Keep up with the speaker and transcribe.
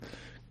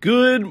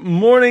Good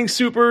morning,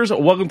 supers.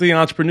 Welcome to the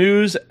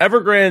EntrepreNEWS.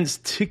 Evergrande's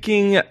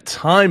ticking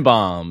time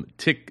bomb.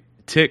 Tick,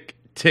 tick,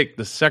 tick.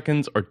 The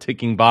seconds are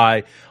ticking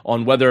by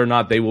on whether or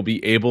not they will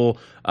be able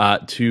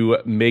to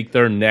make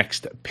their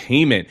next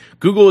payment.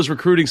 Google is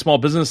recruiting small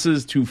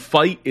businesses to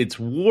fight its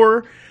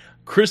war.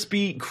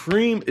 Krispy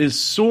Kreme is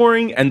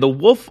soaring, and the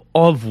Wolf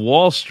of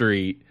Wall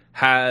Street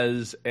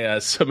has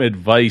some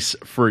advice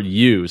for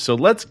you. So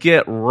let's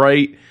get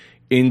right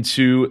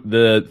into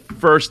the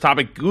first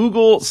topic.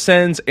 Google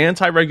sends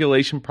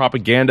anti-regulation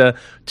propaganda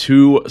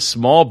to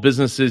small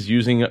businesses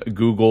using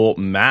Google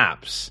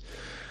Maps.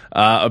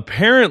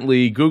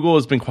 Apparently, Google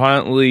has been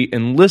quietly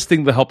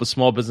enlisting the help of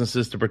small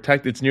businesses to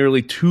protect its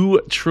nearly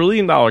 $2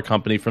 trillion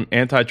company from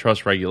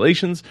antitrust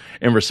regulations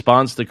in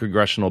response to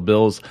congressional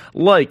bills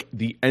like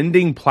the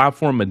Ending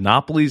Platform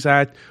Monopolies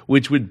Act,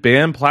 which would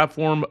ban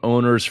platform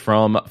owners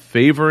from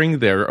favoring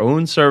their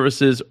own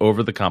services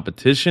over the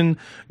competition.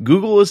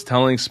 Google is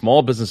telling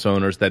small business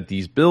owners that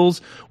these bills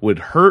would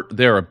hurt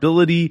their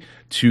ability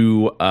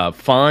to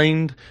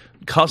find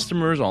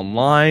customers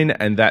online,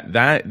 and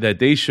that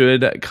they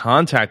should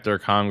contact their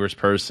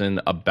congressperson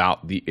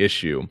about the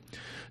issue.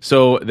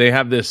 So they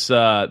have this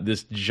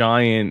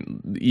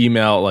giant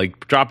email,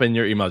 like drop in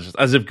your email, just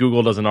as if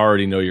Google doesn't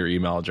already know your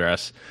email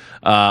address.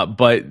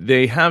 But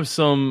they have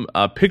some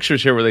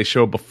pictures here where they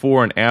show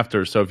before and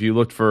after. So if you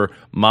looked for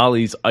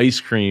Molly's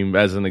ice cream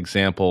as an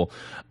example,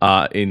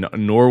 in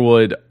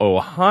Norwood,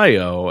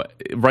 Ohio,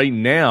 right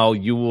now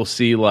you will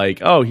see like,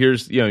 oh,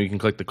 here's, you can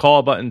click the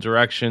call button,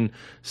 direction,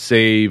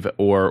 save,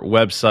 or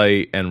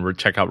website, and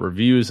check out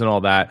reviews and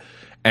all that.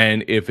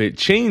 And if it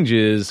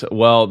changes,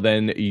 well,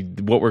 then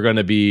what we're going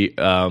to be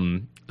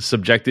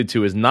subjected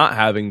to is not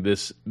having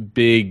this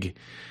big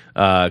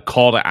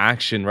call to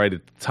action right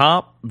at the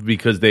top,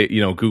 because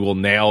Google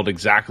nailed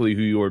exactly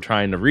who you were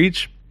trying to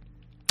reach.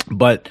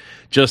 But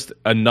just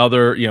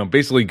another,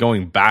 basically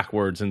going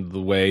backwards into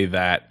the way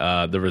that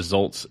the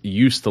results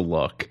used to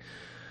look.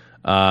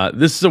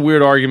 This is a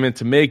weird argument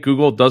to make.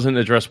 Google doesn't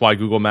address why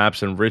Google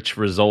Maps and rich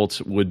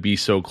results would be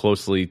so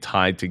closely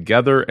tied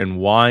together, and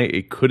why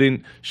it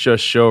couldn't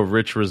just show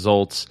rich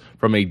results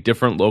from a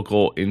different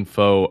local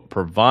info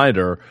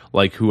provider,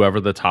 like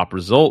whoever the top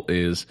result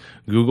is.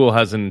 Google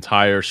has an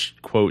entire,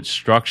 quote,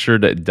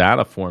 structured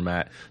data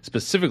format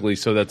specifically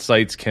so that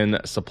sites can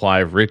supply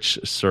rich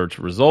search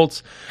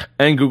results,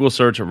 and Google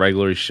Search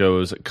regularly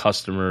shows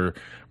customer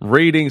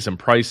ratings and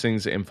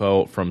pricings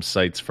info from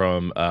sites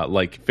from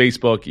like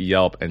Facebook,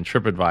 Yelp, and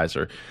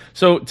TripAdvisor.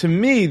 So to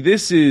me,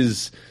 this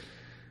is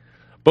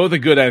both a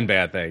good and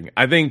bad thing.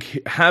 I think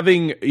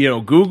having,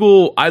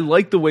 Google, I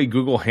like the way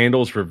Google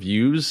handles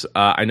reviews.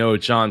 I know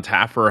John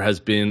Taffer has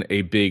been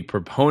a big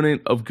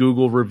proponent of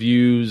Google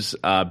reviews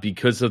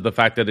because of the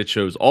fact that it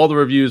shows all the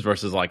reviews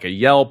versus like a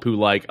Yelp who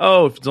like,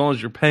 oh, as long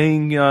as you're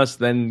paying us,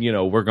 then,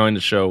 we're going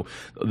to show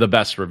the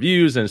best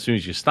reviews. And as soon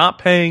as you stop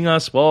paying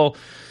us, well,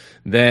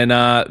 then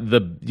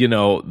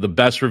the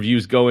best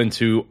reviews go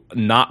into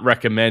not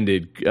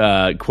recommended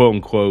quote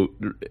unquote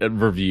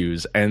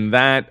reviews, and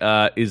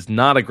that is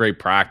not a great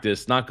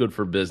practice, not good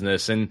for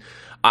business. And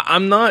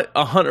I'm not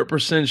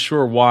 100%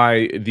 sure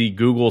why the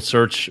Google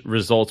search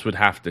results would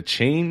have to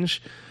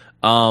change.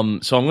 So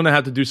I'm going to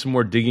have to do some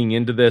more digging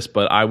into this,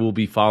 but I will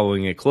be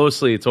following it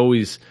closely. It's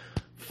always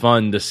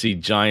fun to see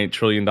giant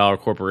trillion-dollar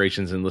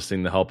corporations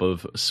enlisting the help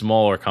of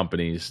smaller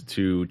companies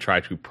to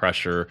try to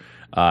pressure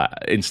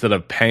instead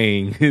of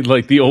paying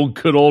like the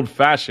good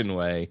old-fashioned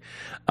way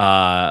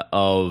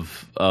of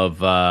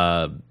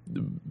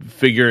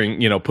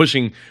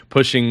figuring,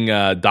 pushing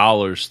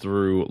dollars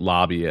through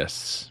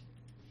lobbyists.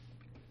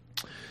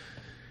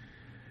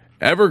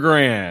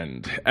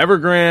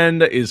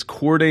 Evergrande is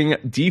courting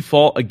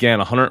default again.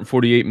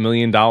 $148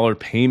 million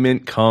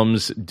payment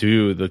comes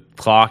due. The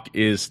clock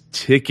is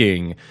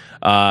ticking.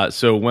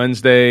 So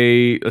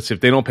Wednesday, let's see,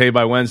 if they don't pay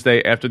by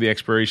Wednesday after the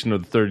expiration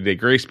of the 30-day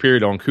grace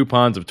period on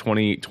coupons of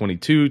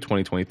 2022,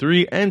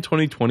 2023, and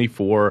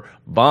 2024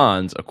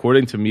 bonds,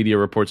 according to media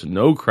reports,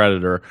 no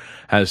creditor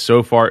has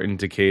so far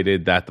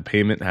indicated that the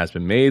payment has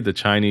been made. The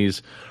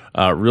Chinese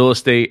real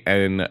estate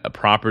and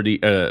property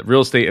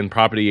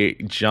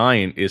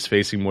giant is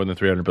facing more than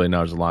 $300 billion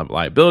of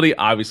liability.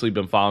 Obviously,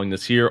 been following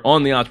this here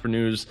on the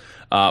EntrepreNEWS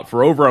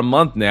for over a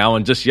month now,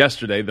 and just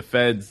yesterday, the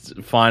Feds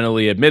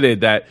finally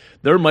admitted that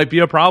there might be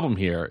a problem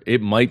here.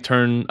 It might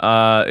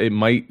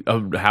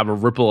have a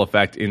ripple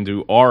effect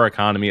into our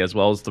economy as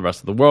well as the rest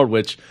of the world,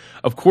 which,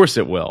 of course,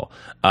 it will.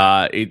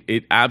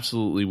 It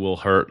absolutely will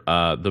hurt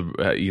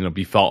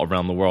be felt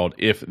around the world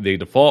if they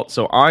default.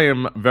 So I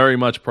am very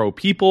much pro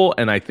people,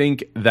 and I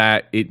think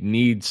that it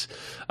needs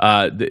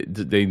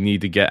they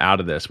need to get out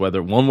of this,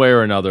 whether one way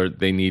or another.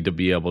 They need to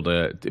be able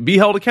to be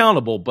held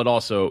accountable, but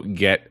also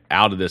get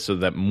out of this so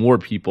that more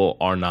people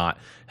are not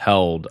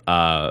held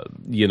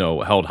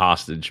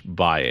hostage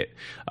by it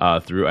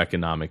through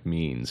economic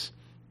means.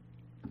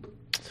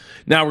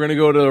 Now we're going to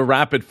go to the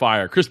rapid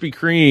fire. Krispy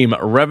Kreme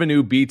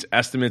revenue beats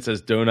estimates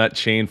as donut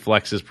chain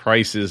flexes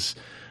prices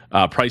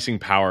pricing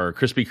power.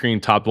 Krispy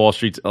Kreme topped Wall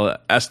Street's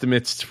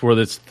estimates for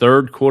its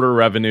third quarter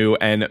revenue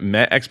and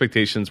met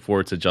expectations for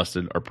its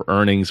adjusted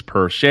earnings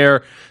per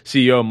share.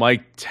 CEO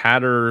Mike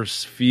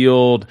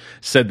Tattersfield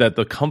said that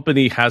the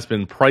company has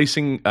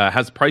pricing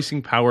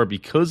power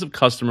because of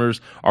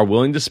customers are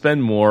willing to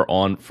spend more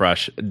on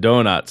fresh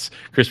donuts.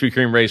 Krispy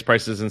Kreme raised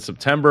prices in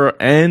September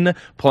and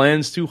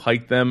plans to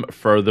hike them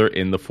further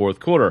in the fourth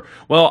quarter.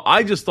 Well,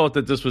 I just thought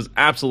that this was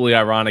absolutely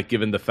ironic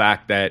given the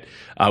fact that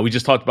we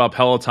just talked about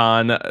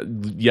Peloton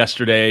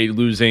yesterday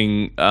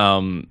losing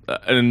an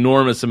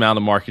enormous amount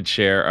of market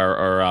share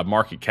or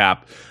market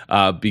cap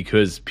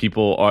because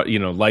people are,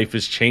 life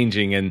is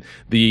changing, and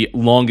the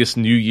longest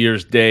New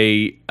Year's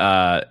Day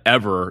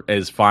ever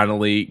is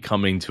finally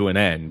coming to an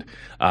end,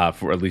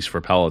 for at least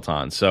for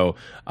Peloton. So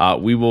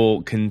we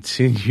will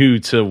continue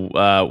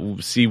to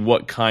see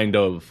what kind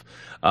of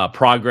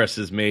progress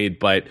is made,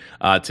 but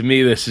to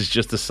me, this is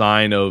just a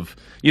sign of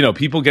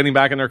people getting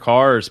back in their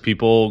cars,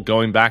 people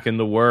going back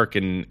into work,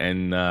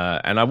 and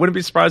I wouldn't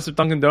be surprised if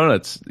Dunkin'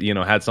 Donuts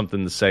had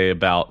something to say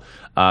about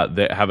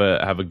that have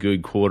a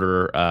good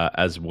quarter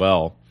as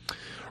well.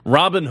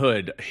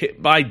 Robinhood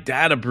hit by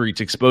data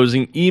breach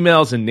exposing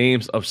emails and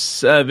names of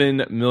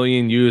 7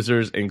 million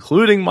users,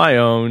 including my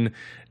own.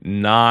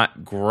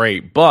 Not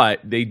great, but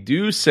they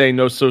do say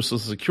no social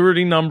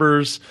security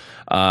numbers,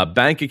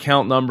 bank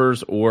account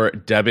numbers, or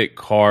debit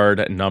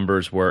card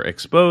numbers were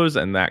exposed,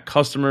 and that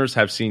customers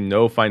have seen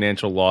no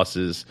financial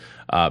losses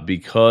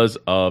because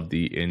of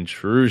the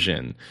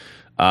intrusion.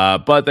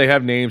 But they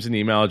have names and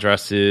email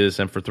addresses,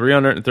 and for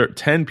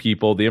 310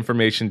 people, the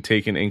information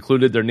taken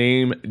included their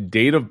name,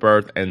 date of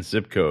birth, and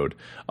zip code.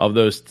 Of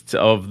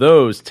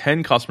those,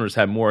 10 customers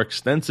had more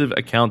extensive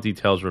account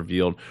details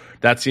revealed.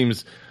 That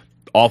seems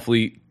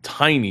awfully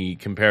tiny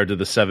compared to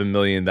the 7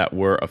 million that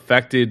were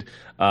affected,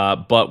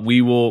 but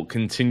we will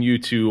continue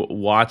to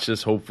watch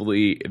this.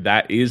 Hopefully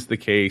that is the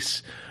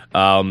case.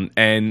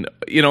 And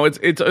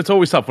it's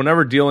always tough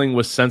whenever dealing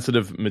with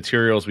sensitive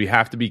materials. We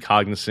have to be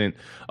cognizant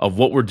of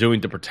what we're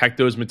doing to protect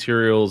those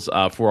materials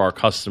for our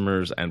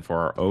customers and for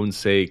our own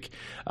sake,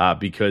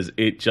 because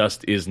it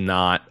just is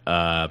not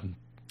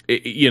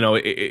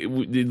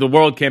the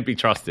world can't be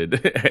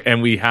trusted,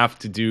 and we have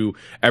to do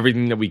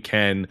everything that we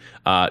can.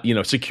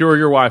 Secure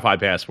your Wi-Fi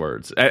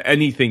passwords.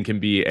 Anything can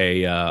be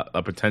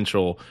a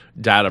potential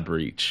data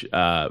breach.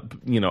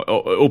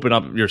 Open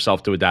up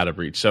yourself to a data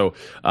breach. So,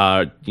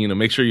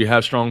 make sure you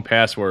have strong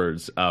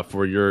passwords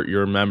for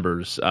your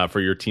members,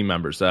 for your team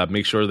members.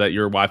 Make sure that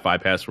your Wi-Fi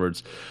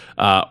passwords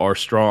are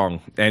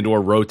strong and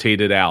or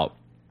rotated out.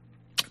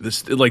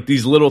 These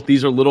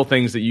are little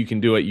things that you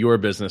can do at your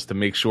business to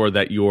make sure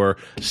that you're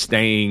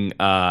staying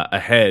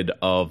ahead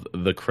of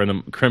the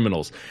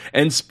criminals.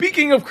 And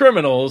speaking of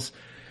criminals,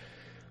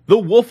 the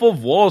Wolf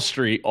of Wall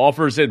Street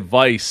offers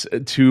advice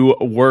to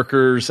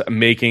workers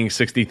making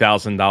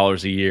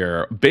 $60,000 a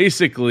year.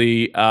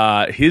 Basically,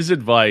 his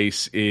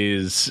advice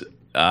is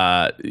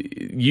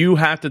you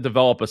have to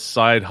develop a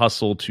side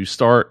hustle to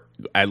start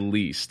at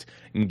least,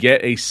 and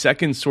get a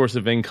second source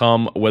of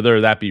income,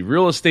 whether that be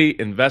real estate,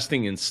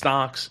 investing in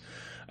stocks,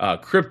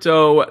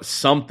 crypto,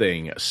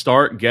 something.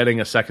 Start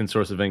getting a second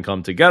source of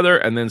income together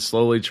and then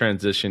slowly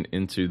transition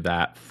into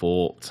that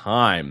full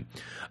time.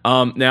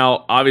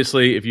 Now,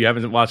 obviously, if you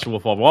haven't watched The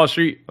Wolf of Wall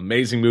Street,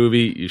 amazing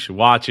movie. You should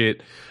watch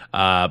it.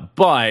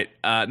 But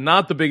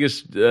not the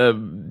biggest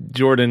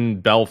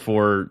Jordan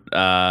Belfort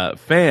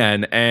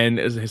fan,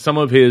 and some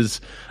of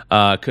his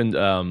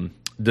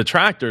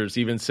detractors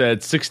even said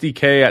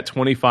 $60K at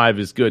 25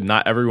 is good.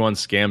 Not everyone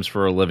scams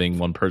for a living.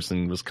 One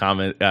person was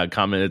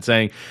commented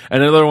saying,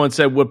 and another one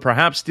said, would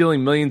perhaps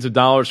stealing millions of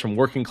dollars from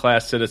working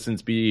class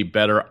citizens be a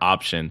better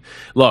option?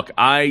 Look,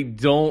 I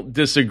don't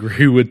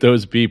disagree with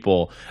those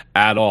people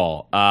at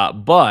all.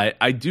 But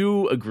I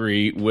do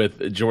agree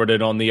with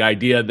Jordan on the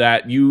idea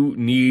that you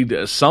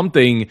need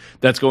something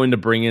that's going to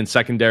bring in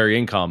secondary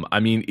income.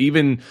 I mean,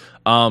 even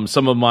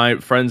some of my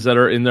friends that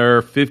are in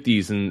their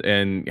 50s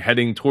and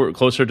heading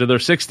closer to their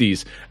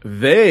 60s,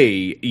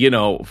 they,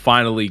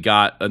 finally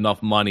got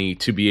enough money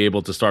to be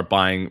able to start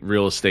buying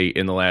real estate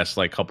in the last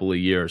couple of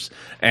years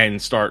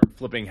and start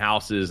flipping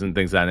houses and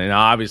things like that. And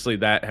obviously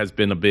that has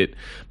been a bit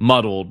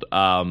muddled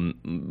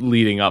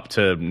leading up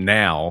to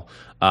now.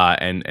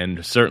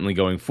 And certainly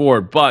going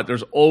forward, but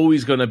there's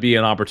always going to be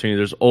an opportunity.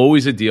 There's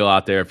always a deal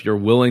out there if you're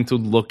willing to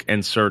look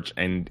and search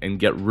and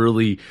get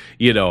really,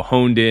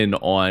 honed in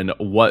on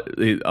what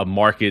a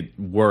market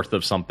worth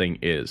of something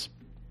is.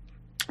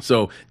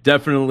 So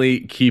definitely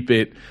keep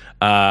it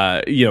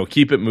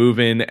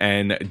moving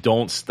and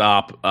don't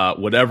stop,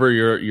 whatever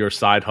your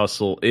side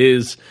hustle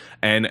is.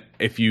 And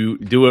if you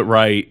do it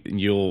right,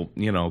 you'll,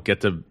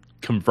 get to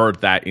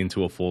convert that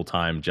into a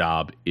full-time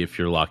job if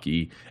you're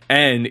lucky,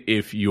 and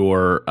if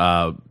you're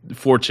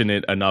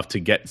fortunate enough to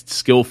get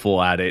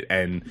skillful at it.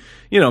 And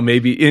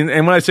maybe and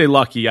when I say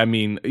lucky, I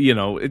mean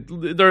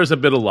there is a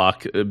bit of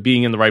luck,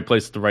 being in the right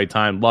place at the right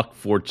time. Luck,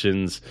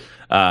 fortunes,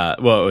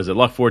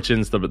 luck,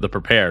 fortunes, the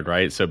prepared,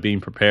 right? So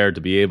being prepared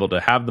to be able to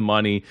have the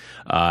money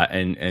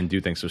and do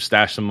things. So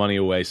stash some money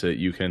away so that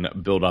you can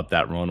build up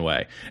that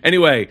runway.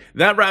 Anyway,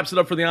 that wraps it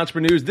up for the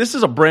EntrepreNEWS. This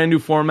is a brand new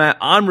format.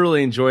 I'm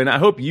really enjoying it. I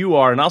hope you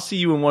are, and I'll see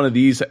you in one of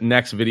these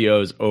next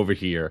videos over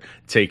here.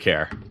 Take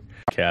care.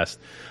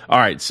 All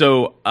right,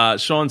 so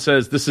Sean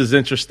says, this is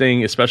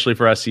interesting, especially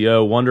for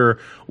SEO. Wonder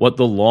what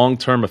the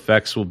long-term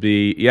effects will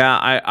be. Yeah,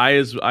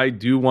 I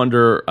do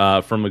wonder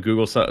from a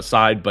Google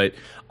side, but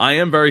I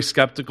am very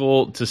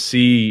skeptical to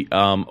see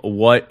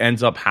what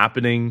ends up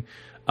happening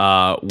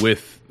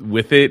with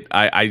it.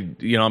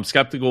 I'm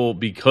skeptical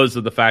because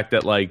of the fact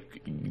that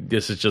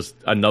this is just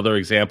another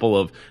example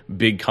of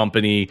big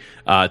company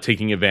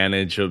taking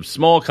advantage of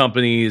small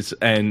companies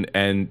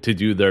and to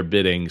do their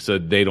bidding, so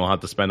they don't have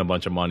to spend a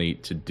bunch of money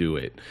to do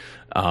it.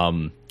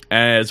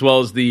 As well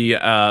as the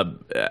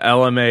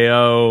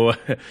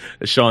LMAO,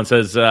 Sean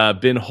says,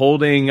 been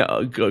holding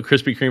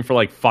Krispy Kreme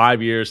for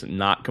 5 years,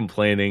 not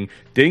complaining.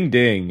 Ding,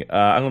 ding.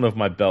 I don't know if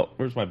my bell,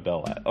 where's my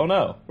bell at? Oh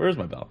no, where's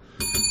my bell?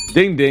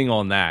 Ding, ding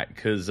on that,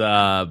 because,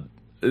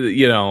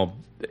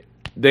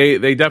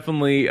 they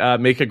definitely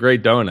make a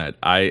great donut.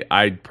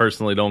 I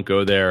personally don't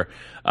go there.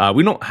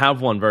 We don't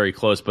have one very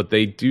close, but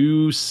they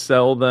do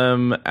sell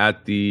them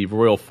at the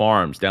Royal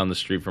Farms down the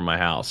street from my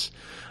house.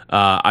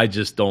 I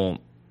just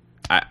don't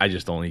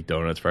eat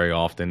donuts very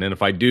often, and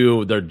if I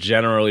do, they're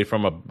generally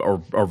from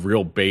a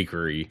real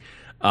bakery.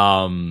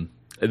 Because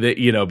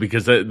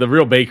the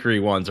real bakery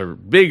ones are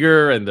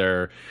bigger and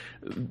they're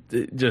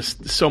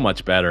just so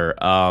much better.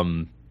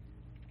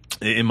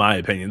 In my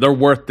opinion, they're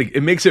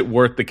it makes it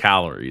worth the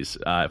calories,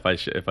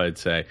 if I'd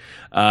say.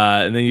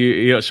 And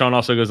then Sean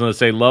also goes on to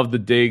say, love the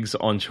digs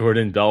on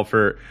Jordan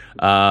Belfort,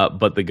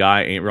 but the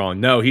guy ain't wrong.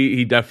 No,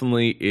 he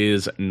definitely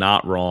is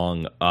not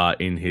wrong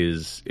in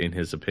his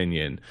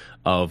opinion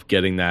of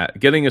getting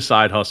a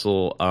side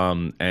hustle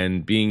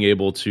and being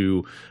able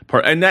to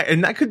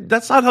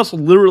that side hustle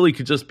literally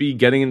could just be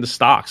getting into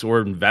stocks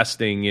or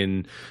investing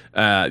in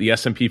the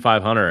S&P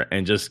 500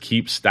 and just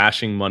keep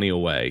stashing money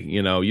away.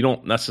 You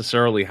don't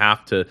necessarily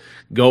have to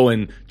go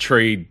and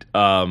trade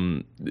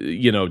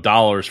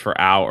dollars for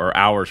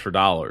hours for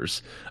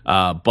dollars,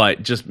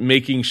 but just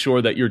making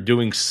sure that you're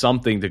doing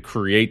something to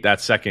create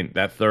that second,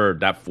 that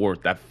third, that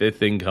fourth, that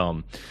fifth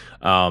income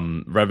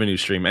revenue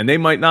stream. And they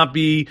might not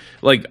be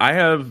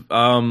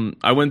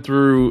I went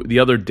through the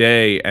other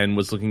day and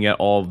was looking at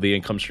all of the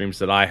income streams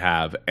that I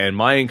have, and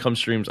my income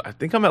streams, I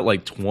think I'm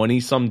at 20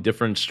 some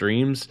different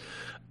streams,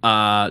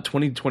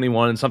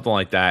 2021 and something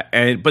like that.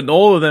 But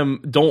all of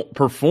them don't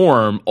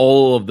perform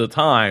all of the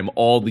time,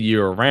 all the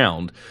year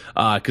around,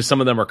 because some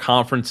of them are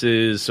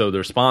conferences, so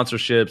there's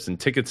sponsorships and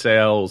ticket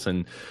sales,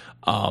 and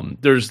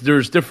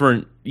there's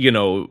different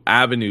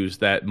avenues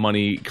that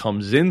money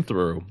comes in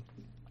through.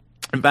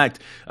 In fact,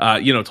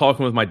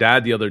 talking with my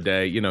dad the other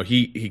day,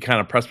 he kind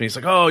of pressed me. He's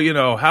like, "Oh,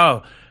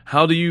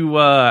 how do you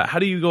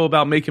go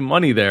about making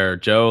money there,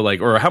 Joe?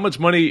 Or how much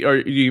money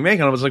do you make?"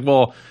 And I was like,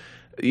 "Well,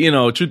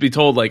 truth be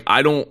told,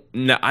 I don't,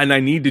 and I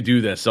need to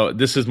do this. So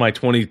this is my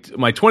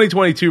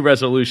 2022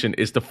 resolution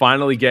is to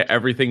finally get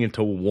everything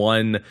into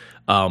one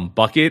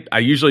bucket. I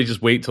usually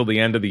just wait till the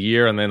end of the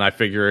year and then I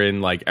figure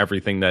in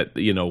everything that,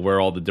 where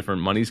all the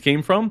different monies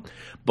came from.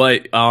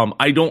 But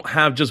I don't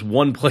have just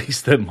one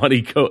place that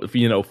money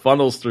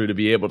funnels through to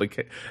be able to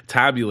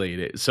tabulate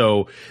it.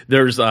 So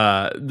there's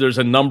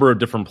a number of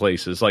different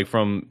places, like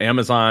from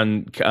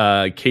Amazon,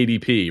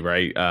 KDP,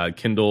 right?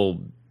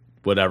 Kindle,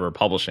 whatever,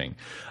 publishing,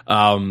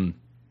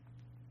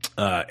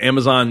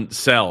 Amazon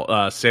sell,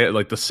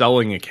 the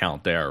selling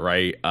account there,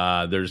 right?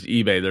 There's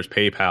eBay, there's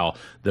PayPal,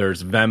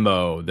 there's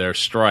Venmo, there's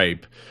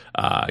Stripe,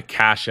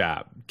 Cash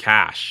App,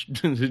 Cash,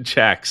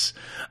 checks.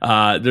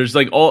 There's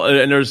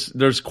and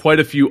there's quite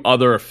a few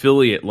other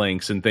affiliate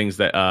links and things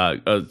that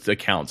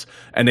accounts,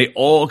 and they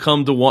all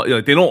come to one.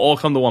 They don't all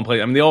come to one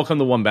place. I mean, they all come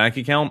to one bank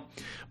account,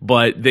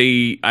 but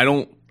I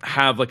don't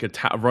have a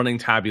running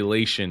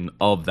tabulation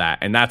of that,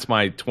 and that's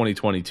my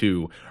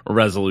 2022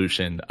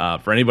 resolution.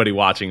 For anybody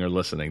watching or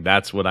listening,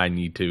 that's what I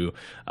need to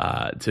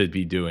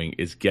be doing,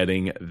 is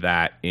getting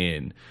that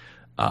in.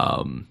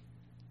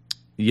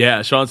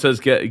 Yeah, Sean says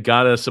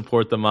gotta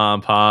support the mom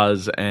and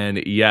pa's,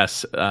 and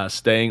yes,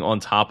 staying on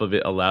top of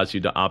it allows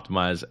you to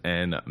optimize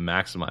and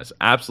maximize.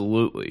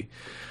 Absolutely.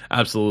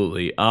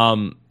 Absolutely.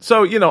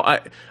 So,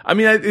 I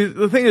mean,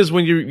 the thing is,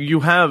 when you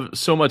have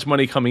so much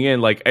money coming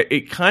in,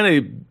 it kind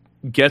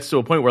of gets to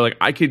a point where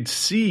I could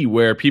see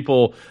where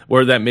people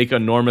that make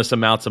enormous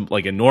amounts of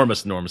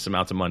enormous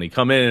amounts of money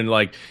come in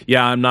and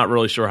yeah, I'm not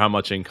really sure how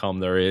much income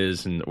there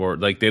is, or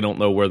they don't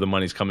know where the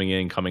money's coming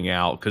in, coming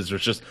out, because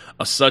there's just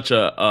such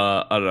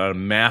a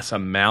mass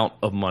amount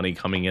of money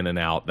coming in and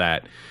out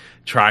that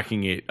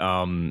tracking it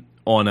on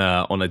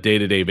a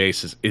day-to-day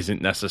basis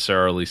isn't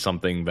necessarily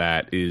something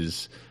that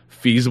is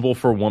feasible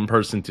for one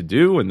person to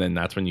do, and then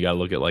that's when you got to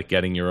look at like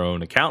getting your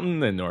own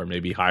accountant and or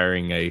maybe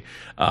hiring a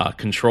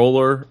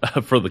controller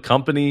for the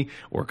company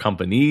or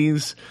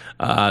companies,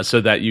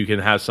 so that you can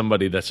have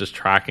somebody that's just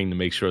tracking to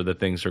make sure that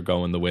things are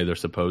going the way they're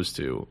supposed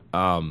to.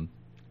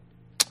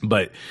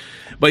 But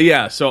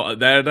yeah, so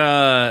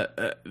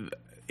that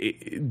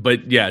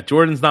but yeah,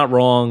 Jordan's not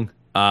wrong.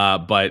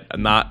 But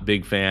I'm not a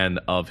big fan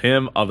of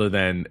him, other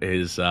than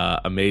his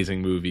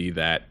amazing movie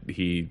that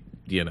he,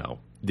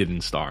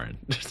 didn't star in.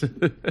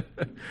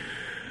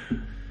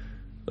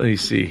 Let me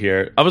see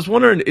here. I was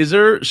wondering,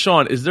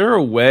 Sean, is there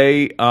a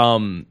way,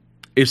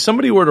 if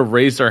somebody were to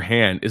raise their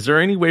hand, is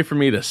there any way for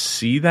me to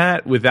see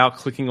that without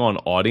clicking on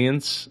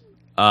audience?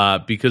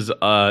 Because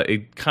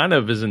it kind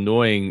of is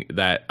annoying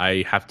that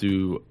I have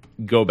to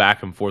go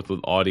back and forth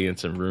with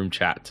audience and room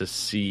chat to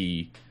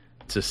see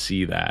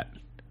that.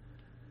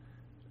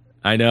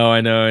 I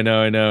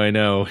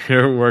know.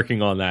 You're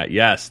working on that.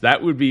 Yes,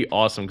 that would be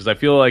awesome, because I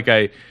feel like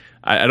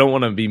I don't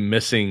want to be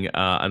missing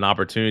an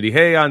opportunity.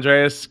 Hey,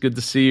 Andreas, good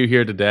to see you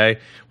here today.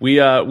 We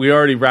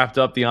already wrapped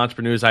up the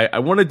EntrepreNEWS. I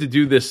wanted to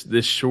do this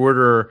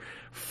shorter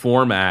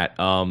format.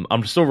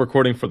 I'm still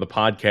recording for the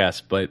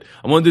podcast, but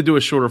I wanted to do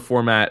a shorter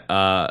format.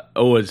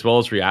 As well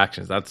as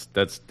reactions. That's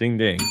ding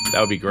ding. That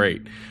would be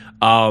great.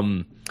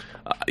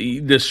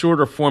 The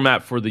shorter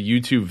format for the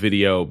YouTube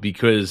video,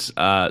 because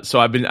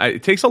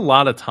it takes a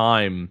lot of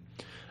time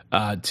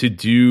to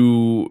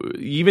do,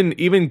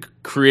 even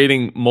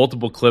creating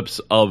multiple clips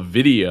of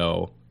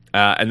video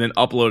and then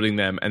uploading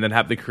them and then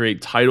have to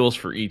create titles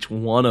for each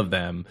one of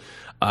them.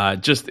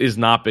 Just has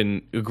not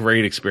been a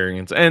great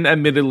experience, and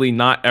admittedly,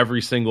 not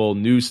every single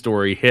news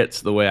story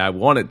hits the way I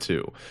want it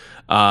to.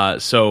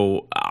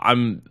 So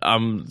I'm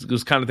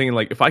just kind of thinking,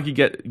 like, if I could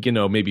get,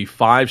 maybe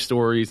 5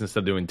 stories instead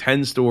of doing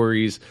 10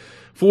 stories,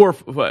 4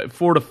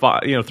 to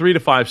 5, 3 to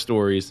 5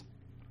 stories,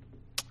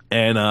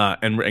 and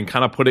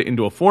kind of put it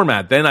into a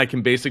format, then I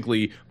can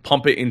basically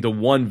pump it into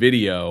one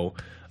video,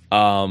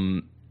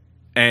 and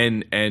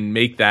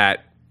make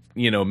that,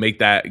 make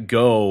that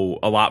go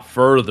a lot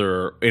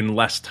further in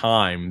less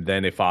time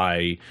than if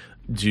I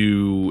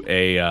do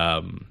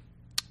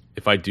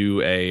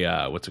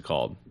what's it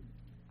called?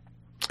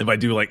 If I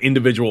do like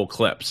individual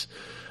clips.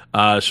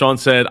 Sean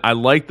said, I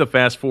like the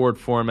fast forward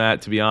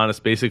format, to be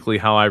honest, basically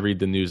how I read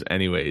the news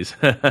anyways.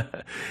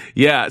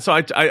 Yeah, so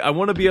I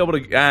want to be able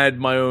to add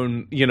my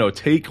own,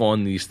 take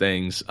on these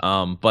things.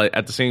 But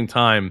at the same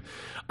time,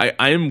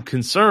 I am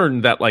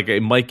concerned that like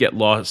it might get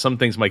lost. Some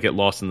things might get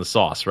lost in the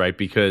sauce, right?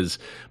 Because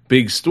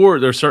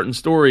there are certain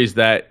stories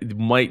that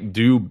might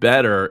do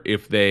better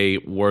if they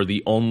were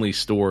the only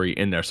story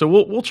in there. So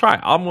we'll try.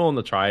 I'm willing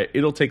to try it.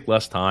 It'll take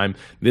less time.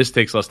 This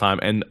takes less time,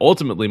 and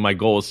ultimately my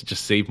goal is to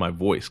just save my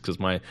voice, because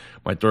my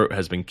throat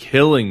has been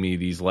killing me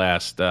these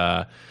last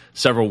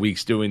several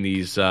weeks doing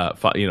these 4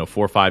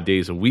 or 5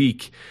 days a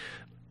week.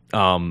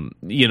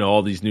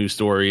 All these news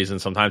stories,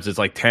 and sometimes it's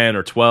like 10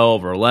 or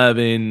 12 or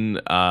 11,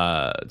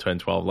 10,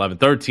 12, 11,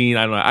 13.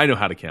 I know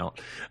how to count,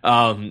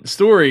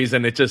 stories,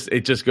 and it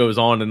just goes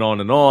on and on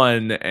and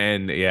on.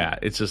 And yeah,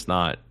 it's just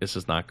not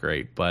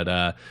great. But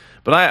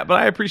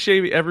I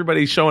appreciate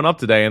everybody showing up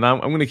today, and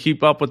I'm going to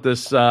keep up with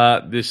this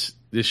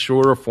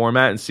shorter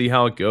format and see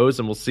how it goes,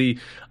 and we'll see.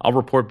 I'll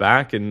report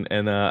back, and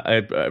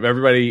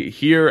everybody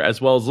here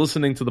as well as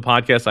listening to the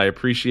podcast, I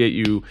appreciate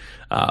you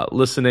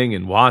listening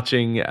and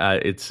watching.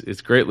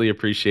 It's greatly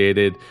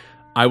appreciated.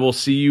 I will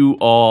see you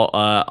all.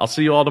 I'll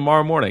see you all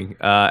tomorrow morning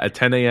at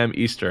 10 a.m.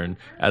 Eastern.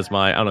 I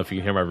don't know if you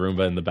can hear my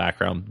Roomba in the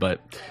background, but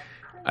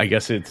I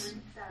guess it's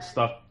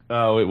stuck.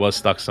 Oh, it was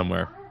stuck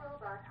somewhere.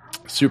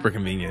 Super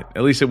convenient.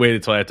 At least it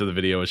waited till after the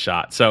video was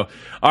shot. So,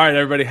 all right,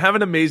 everybody, have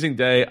an amazing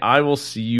day. I will see you